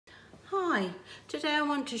Hi, today I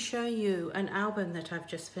want to show you an album that I've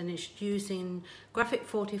just finished using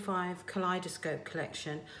Graphic45 Kaleidoscope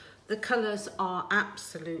collection. The colours are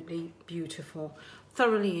absolutely beautiful.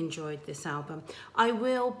 Thoroughly enjoyed this album. I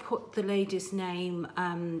will put the lady's name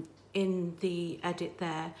in the edit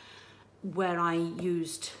there where I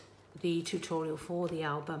used the tutorial for the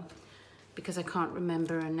album because I can't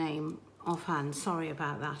remember her name offhand, sorry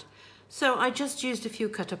about that. So I just used a few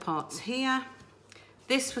cut aparts here.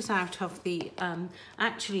 This was out of the,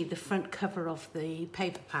 actually the front cover of the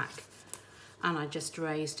paper pack, and I just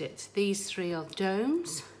raised it. These three are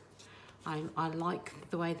domes. I like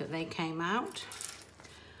the way that they came out.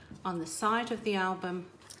 On the side of the album,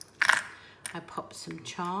 I popped some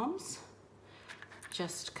charms.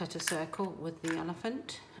 Just cut a circle with the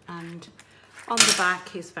elephant, and on the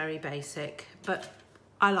back is very basic, but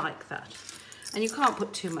I like that. And you can't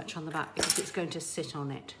put too much on the back because it's going to sit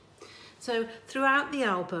on it. So throughout the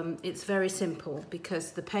album, it's very simple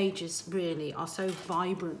because the pages really are so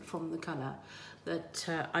vibrant from the colour that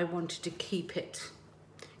I wanted to keep it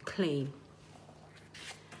clean.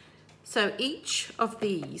 So each of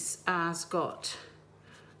these has got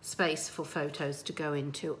space for photos to go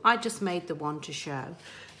into. I just made the one to show,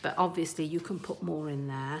 but obviously you can put more in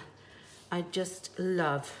there. I just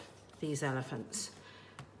love these elephants.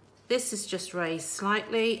 This is just raised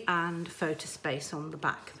slightly and photo space on the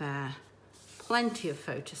back there. Plenty of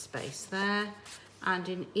photo space there, and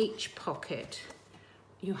in each pocket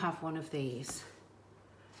you have one of these.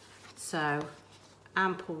 So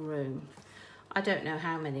ample room. I don't know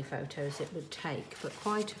how many photos it would take, but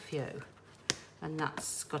quite a few. And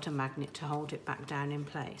that's got a magnet to hold it back down in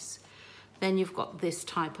place. Then you've got this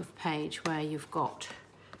type of page where you've got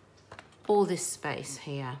all this space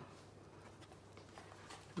here.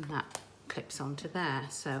 And that clips onto there.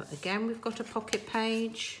 So again, we've got a pocket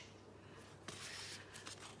page.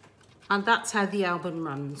 And that's how the album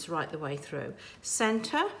runs right the way through.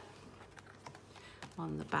 Centre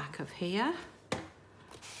on the back of here.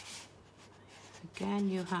 Again,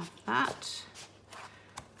 you have that.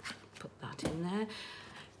 Put that in there.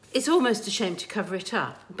 It's almost a shame to cover it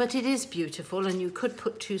up, but it is beautiful, and you could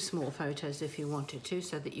put two small photos if you wanted to,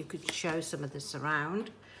 so that you could show some of the surround.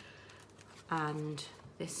 And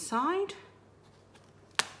this side.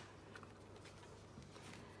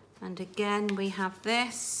 And again, we have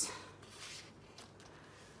this.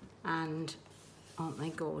 And aren't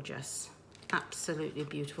they gorgeous? Absolutely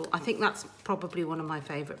beautiful. I think that's probably one of my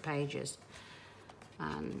favourite pages.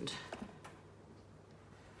 And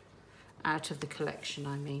out of the collection,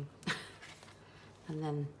 I mean. And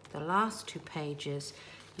then the last two pages,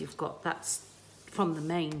 you've got, that's from the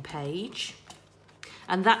main page.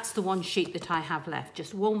 And that's the one sheet that I have left,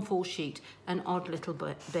 just one full sheet and odd little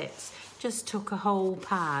bits. Just took a whole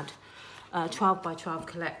pad, 12 by 12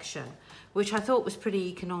 collection, which I thought was pretty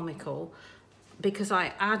economical because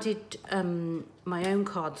I added my own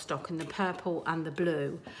cardstock in the purple and the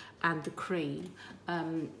blue and the cream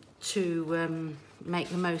to make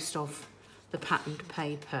the most of the patterned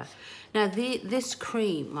paper. Now this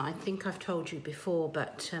cream, I think I've told you before,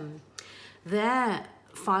 but they're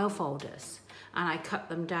file folders, and I cut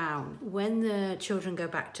them down. When the children go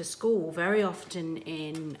back to school, very often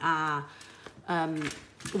in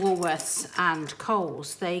Woolworths and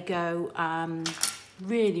Coles, they go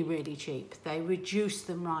really, really cheap. They reduce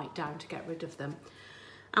them right down to get rid of them.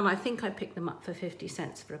 And I think I picked them up for 50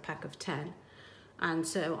 cents for a pack of 10. And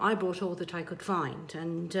so I bought all that I could find,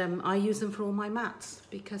 and I use them for all my mats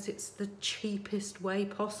because it's the cheapest way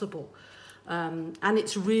possible. And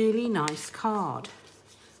it's really nice card.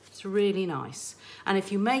 It's really nice. And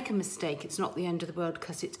if you make a mistake, it's not the end of the world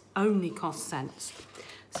because it only costs cents.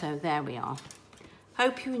 So there we are.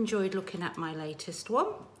 Hope you enjoyed looking at my latest one.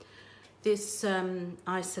 This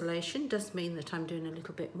isolation does mean that I'm doing a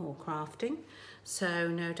little bit more crafting. So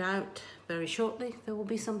no doubt very shortly there will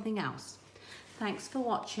be something else. Thanks for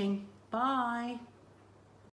watching. Bye.